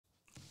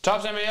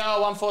Tops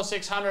NBL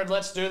 14600.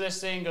 Let's do this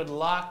thing. Good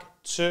luck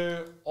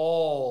to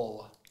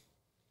all.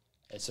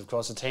 It's, of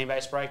course, a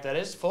team-based break that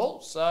is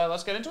full, so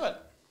let's get into it.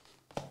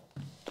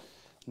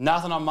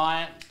 Nothing on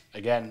my end.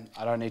 Again,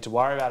 I don't need to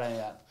worry about any of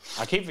that.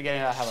 I keep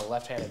forgetting that I have a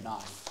left-handed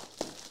knife.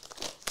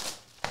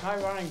 No,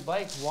 running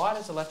Blake, why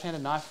does a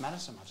left-handed knife matter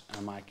so much? And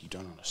I'm like, you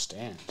don't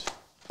understand.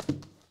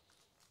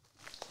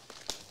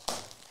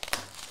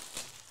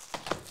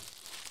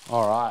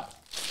 All right.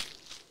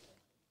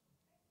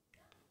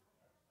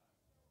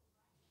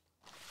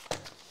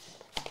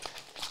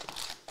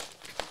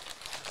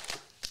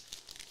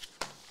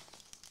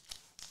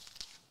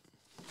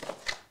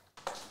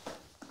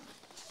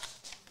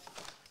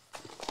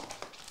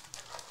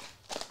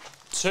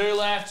 Two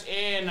left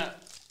in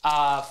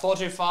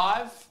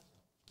 425.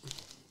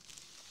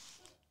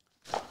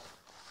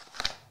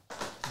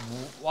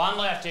 One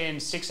left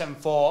in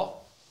 674.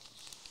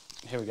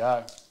 Here we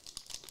go.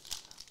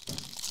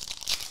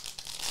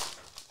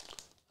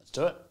 Let's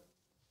do it.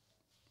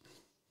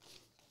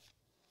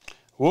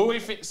 Will we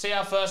see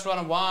our first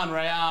 1-on-1?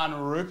 Rayan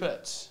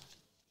Rupert.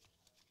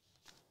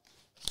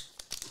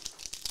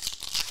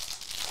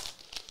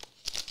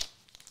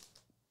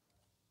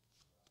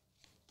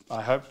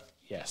 I hope,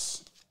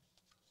 yes.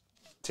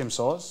 Tim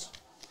Saws.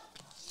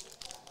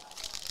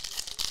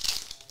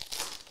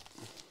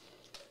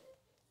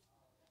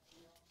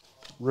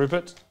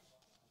 Rupert.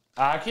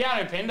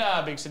 Keanu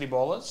Pinder, Big City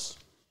Ballers.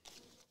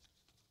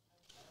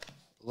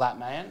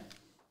 Latman.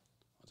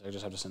 I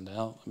just have to send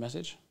Dale a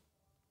message.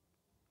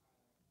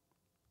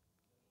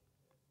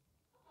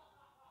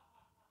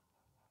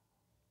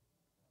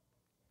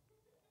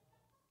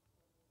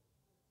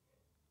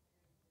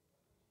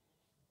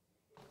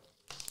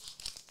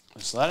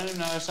 Just letting him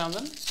know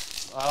something.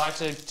 I like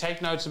to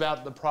take notes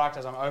about the product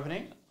as I'm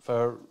opening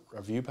for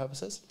review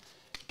purposes.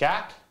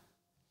 Gak.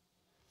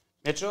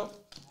 Mitchell.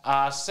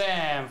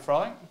 Sam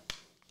Frolic.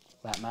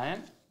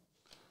 Latman.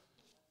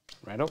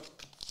 Randall.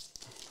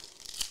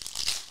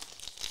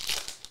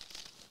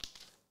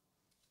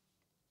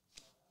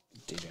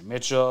 DJ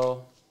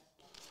Mitchell.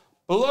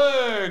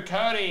 Blue.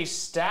 Cody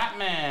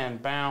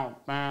Statman. Bow,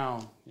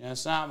 bow.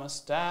 Yes, I'm a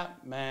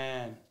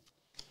Statman.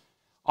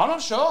 I'm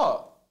not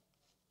sure.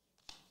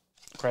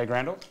 Craig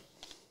Randall.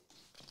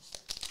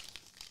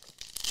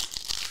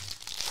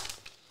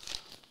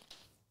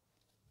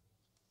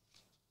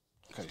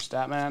 Cody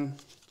Statman.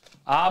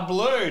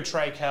 Blue,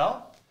 Trey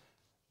Kell.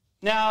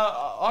 Now,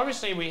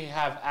 obviously, we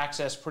have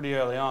access pretty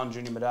early on,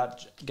 Junior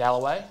Medut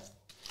Galloway,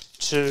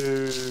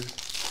 to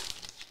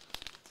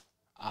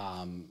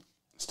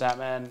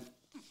Statman,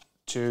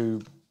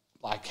 to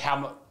like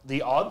how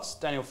the odds,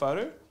 Daniel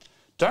Fodu.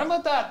 Don't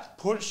let that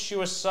push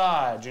you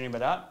aside, Junior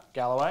Medut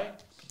Galloway.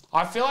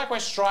 I feel like we're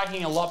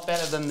striking a lot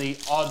better than the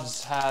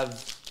odds have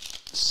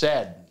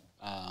said.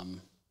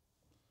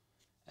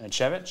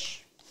 Anichevich.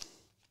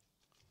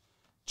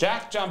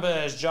 Jack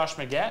Jumpers, Josh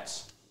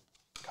Magette.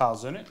 Carl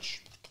Zunich.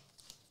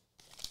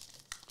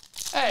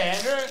 Hey,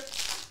 Andrew.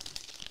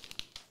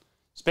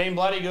 It's been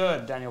bloody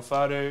good. Daniel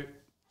Fodu.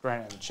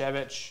 Grant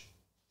Anichevich.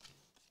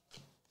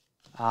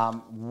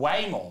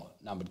 Way more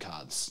numbered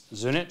cards.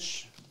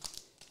 Zunich.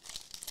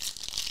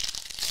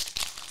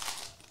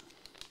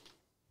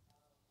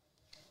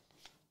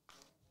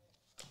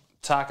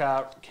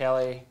 Tucker,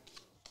 Kelly,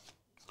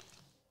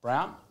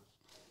 Brown.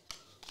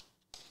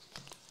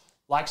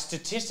 Like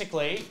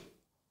statistically,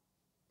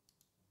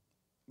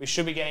 we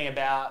should be getting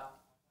about,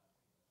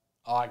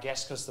 I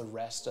guess because the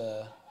rest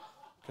are,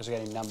 because we're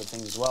getting numbered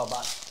things as well,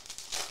 but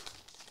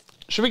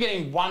should be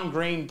getting one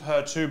green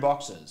per 2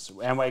 boxes,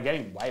 and we're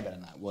getting way better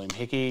than that. William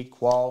Hickey,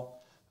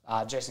 Qual,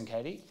 Jason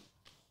Cady,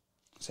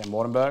 Sam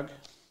Wardenberg.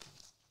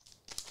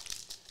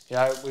 You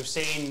know, we've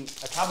seen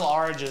a couple of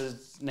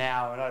oranges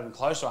now, we're not even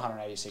close to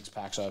 186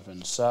 packs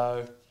open.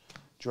 So,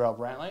 Jarrell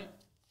Brantley.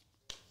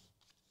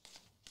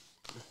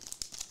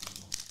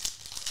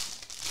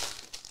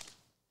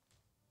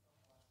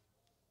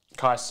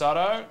 Kai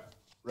Soto,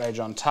 Ray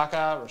John Tucker,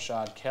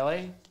 Rashad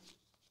Kelly,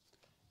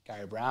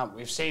 Gary Brown.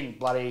 We've seen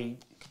bloody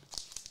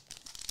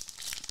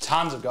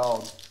tons of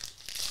gold.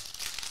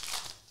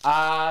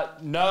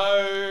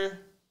 No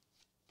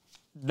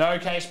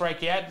case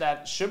break yet.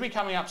 That should be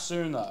coming up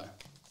soon, though.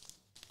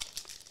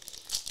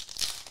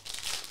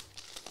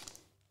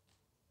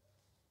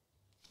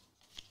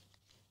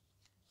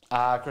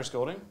 Chris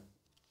Goulding.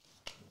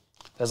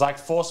 There's like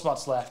 4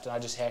 spots left, and I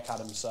just haircut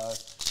him, so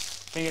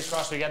fingers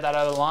crossed we get that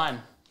over the line.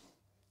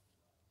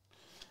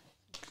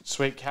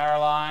 Sweet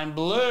Caroline.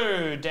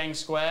 Blue, Deng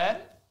Squared.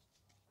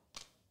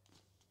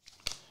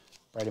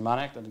 Brady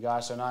Munnick, the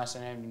guy so nice, I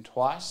named him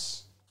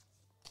twice.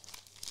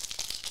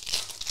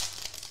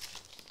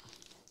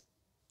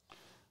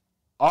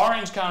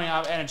 Orange coming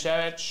up,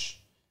 Anichevich.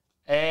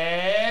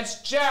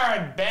 It's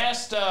Jared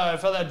Bairstow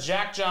for the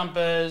Jack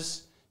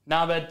Jumpers.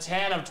 Number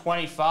 10 of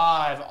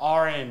 25,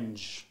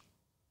 orange.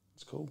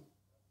 That's cool.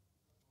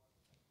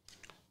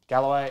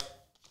 Galloway.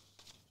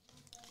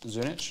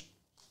 Zunich.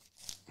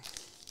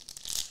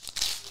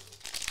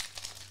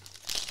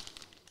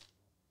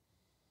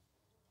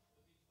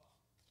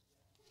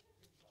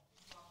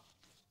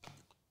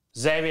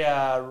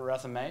 Xavier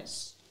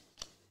Rathamase.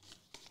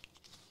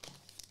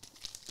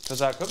 Because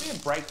that could be a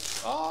break.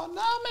 Oh,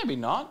 no, maybe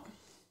not.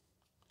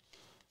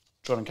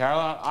 Jordan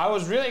Caroline. I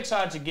was really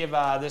excited to give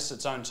this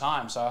its own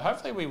time, so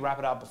hopefully we wrap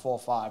it up before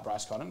 5,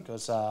 Bryce Cotton,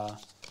 because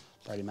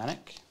Brady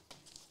Manick.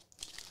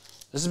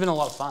 This has been a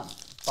lot of fun,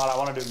 but I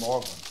want to do more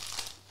of them.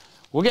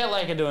 We'll get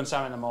Laker doing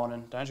some in the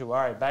morning, don't you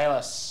worry.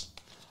 Bayless.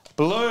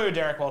 Blue,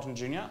 Derek Walton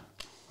Jr.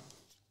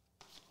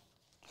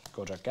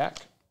 Gorjak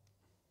Gak.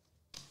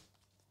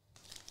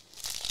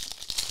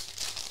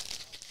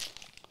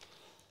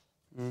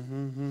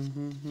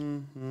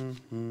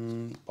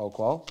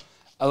 Bolquol.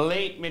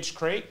 Elite, Mitch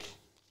Creek.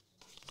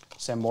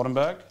 Sam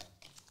Wardenberg.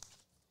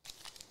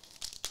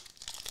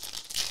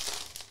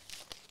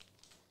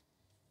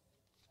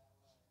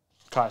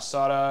 Kai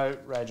Soto,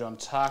 Rajon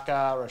Tucker,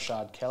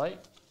 Rashad Kelly.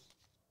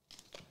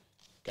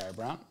 Gary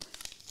Brown.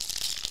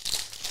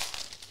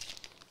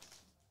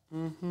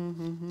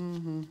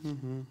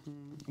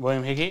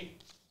 William Hickey,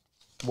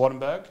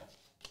 Wardenberg.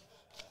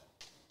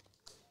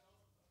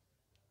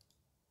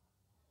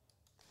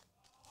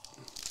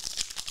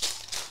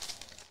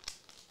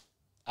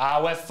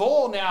 We're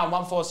 4 now,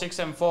 1, 4, 6,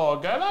 7, 4.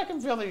 Go back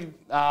and feel the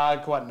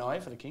quite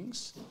annoying for the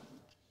Kings.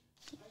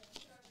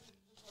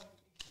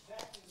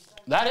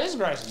 That is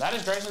Grayson. That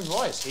is Grayson's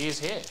voice. He is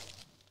here.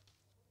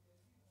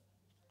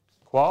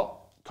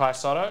 Qual, Kai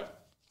Soto,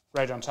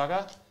 Rajon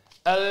Tucker.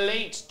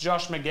 Elite,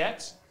 Josh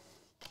Magette.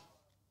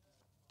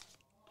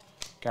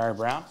 Gary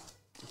Brown.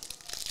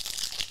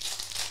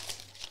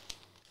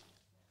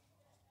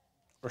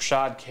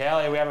 Rashad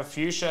Kelly. We have a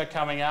fuchsia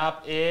coming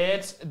up.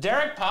 It's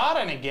Derek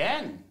Pardon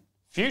again.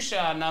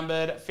 Fuchsia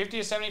numbered 50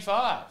 to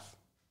 75.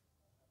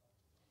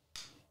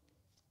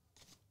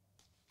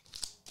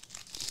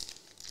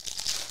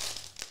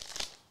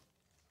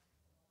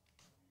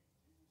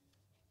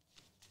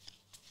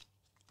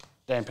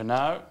 Dan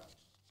Pinot.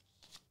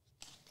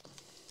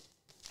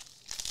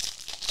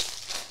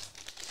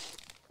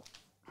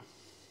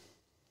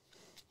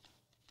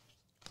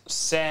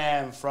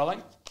 Sam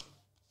Froling.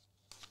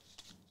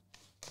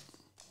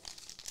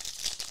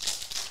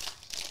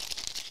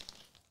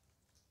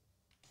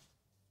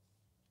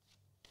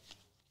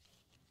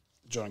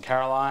 Jordan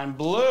Caroline.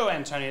 Blue,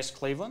 Antonius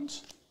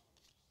Cleveland.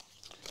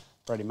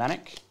 Brady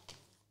Manick.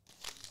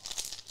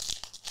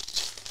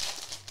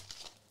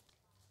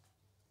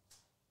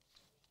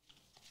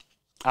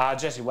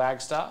 Jesse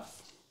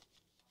Wagstaff.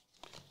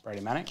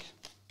 Brady Manick.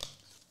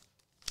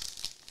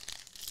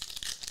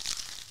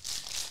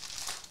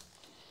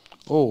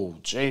 Oh,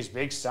 geez,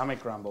 big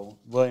stomach grumble.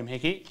 William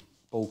Hickey.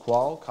 Bull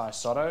Qual. Kai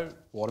Soto.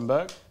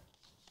 Wardenberg.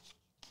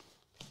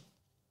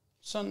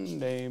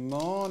 Sunday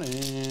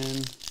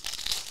morning.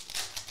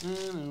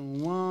 I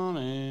don't want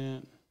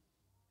it.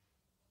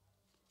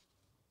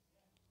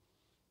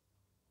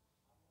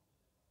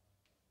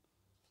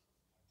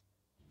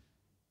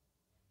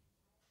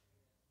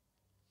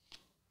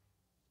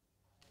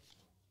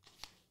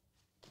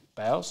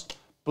 Bales.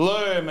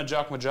 Blue,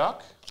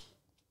 Majok.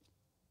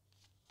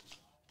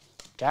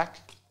 Gak.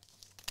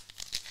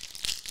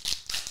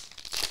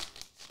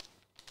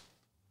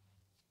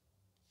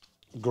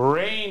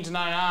 Green to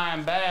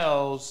 99,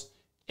 Bales.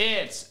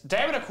 It's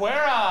David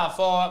Aquera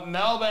for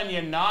Melbourne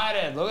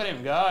United. Look at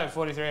him go,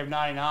 43 of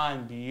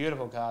 99.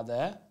 Beautiful card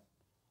there.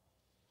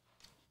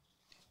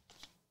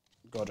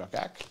 Gorjak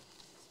Gak.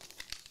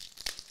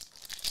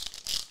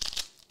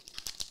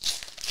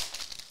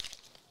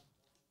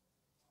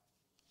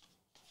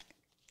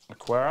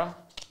 Aquera,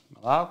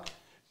 Malauk.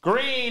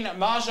 Green,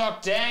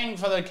 Marjok Deng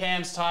for the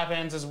Cairns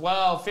Taipans as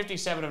well,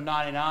 57 of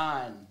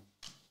 99.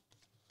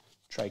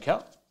 Trey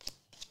Kell.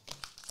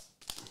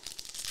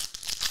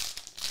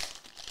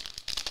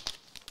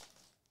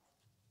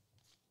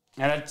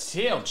 And a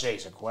teal,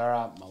 geez,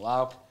 Aquera,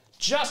 Malauk.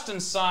 Justin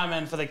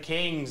Simon for the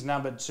Kings,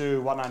 number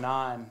 2,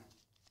 199.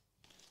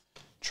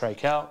 Trey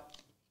Kell.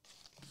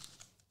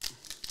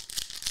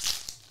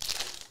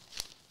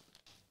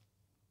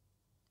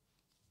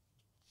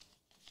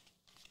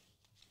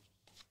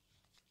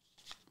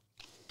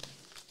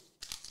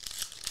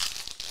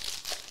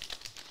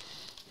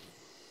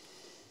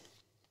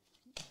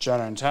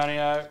 Jonah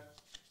Antonio.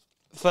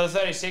 For the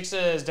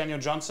 36ers, Daniel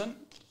Johnson.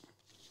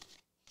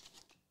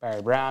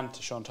 Barry Brown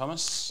to Sean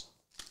Thomas.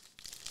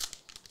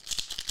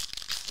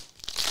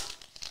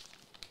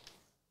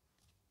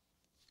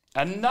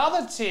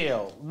 Another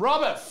teal.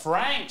 Robert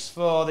Franks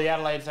for the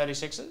Adelaide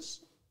 36ers.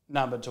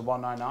 Numbered to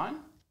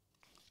 199.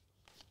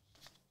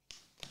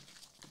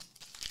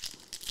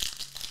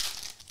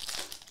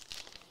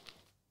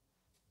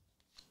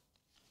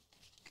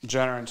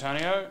 Jonah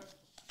Antonio.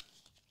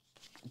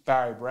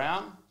 Barry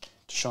Brown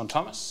to Sean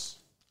Thomas.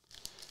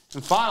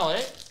 And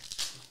finally,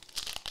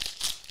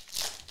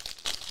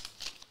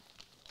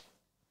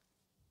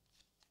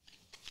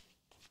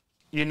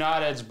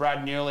 United's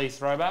Brad Newley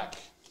throwback,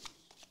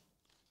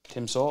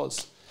 Tim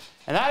Swords.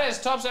 And that is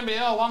Topps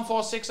NBL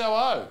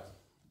 14600.